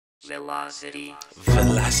Velocity.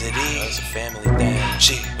 Velocity, it's a family thing.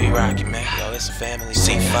 G, we rockin', man. Yo, it's a family.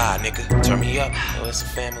 C5, nigga, turn me up. Yo, it's a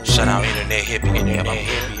family. Shout out Internet Hippy,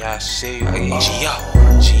 Hippy. I see you.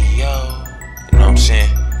 G.O. You know what I'm saying?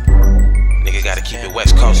 Nigga gotta keep it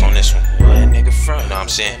West Coast on this one. Where that nigga from? You know what I'm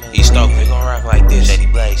saying? East Oak, we gon' rock like this.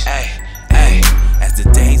 Shady Blaze. Hey. As the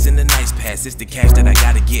days and the nights pass, it's the cash that I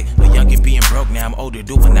gotta get. A youngin' being broke, now I'm older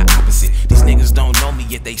doing the opposite. These niggas don't know me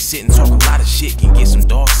yet, they sit and talk a lot of shit. Can get some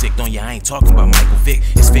dog sick on ya, I ain't talking about Michael Vick.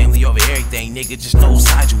 It's family over everything, nigga, just know whose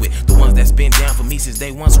side you with. The ones that's been down for me since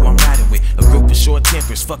day one, so I'm riding with. A group of short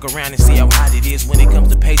tempers, fuck around and see how hot it is. When it comes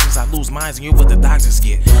to patience, I lose minds and you're what the doctors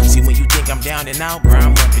get. See, when you think I'm down and out, bro,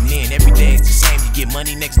 I'm up and in. Every day it's the same, you get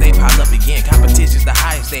money, next day pile up again. Competition's the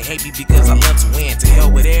highest, they hate me because I love to win. To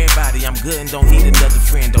hell with everybody, I'm good and don't need another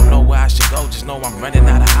friend. Don't know where I should go, just know I'm running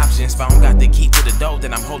out of options. If I don't got the key to the door,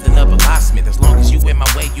 then I'm holding up a locksmith. As long as you in my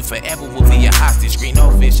way, you forever will be a hostage. Green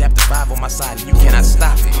old fish, chapter 5 on my side, and you cannot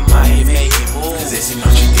stop it. Might make it move, cause it's in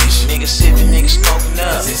our tradition. Niggas sippin', niggas smoking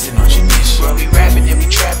up, cause it's in our tradition. Bro, we rapping and we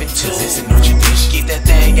trapping too, cause it's in our tradition. Keep that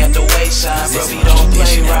thing at the wayside, bro, we don't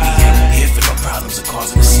play right. We ain't here for no problems or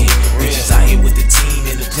causing a scene. Bitches out here with the team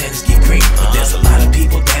and the plans get great. But there's a lot of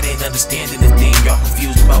people that ain't understanding the thing. Y'all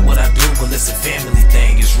confused about what I do, well it's a family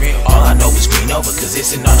thing, it's real. All I know is green over, cause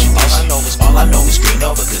it's in our tradition. All I know is green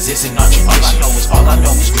over, cause it's in our tradition. All I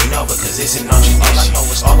know is green over, cause it's in our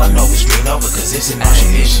tradition. All I know is green over, cause it's in our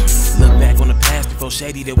tradition. Look back on the past before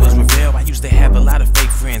Shady there was revealed. I used to have a lot of fake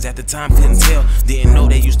friends, at the time couldn't tell. Didn't know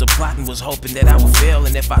they used to plot and was hoping that I would fail.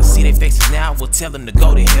 And if I see their faces now, I will tell them to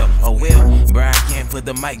go to hell. Oh well, bro, I can't put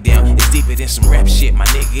the mic down. It's deeper than some rap shit, my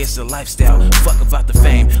nigga, it's a lifestyle. Fuck about the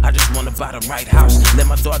fame, I just wanna buy the right house. Let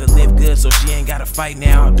my daughter live good so she ain't gotta fight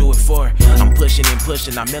now, I'll do it for her. I'm pushing and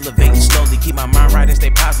pushing, I'm elevating slowly. Keep my mind right and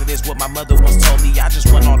stay positive, what my mother once told me. I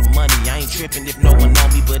just want all the money, I ain't tripping if no one know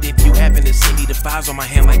me. But if you happen to see me, the files on my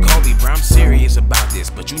hand like Kobe, bro, I'm serious about this.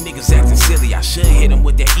 But you niggas acting silly, I should hit them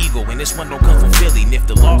with that ego. And this one don't come from Philly. And if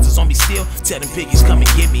the laws is on me still, tell them piggies come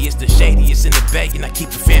and get me. It's the Shady, it's in the bag, and I keep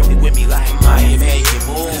the family with me like might make it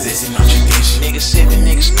move, cause it's in our tradition. Niggas sippin',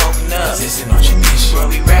 niggas smoking up, cause it's in our tradition. Bro,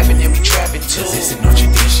 we rapping and we trapping too, cause it's in our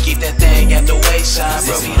tradition. Keep that thing at the wayside,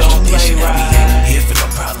 bro, we don't play right. We ain't here for no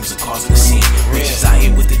problems or causing a scene. Bitches out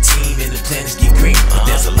here with the team and the plans get great. But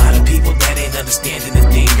there's a lot of people that ain't understanding the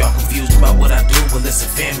thing. Y'all confused about what I do, well it's a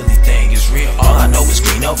family thing, it's real. All I know is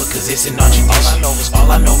green over, cause it's in our tradition. All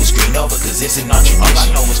I know is green over, cause it's in our tradition.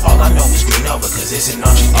 All I know is green over, cause it's in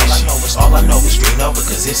our tradition. All I know is green over,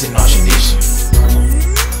 cause it's in our tradition.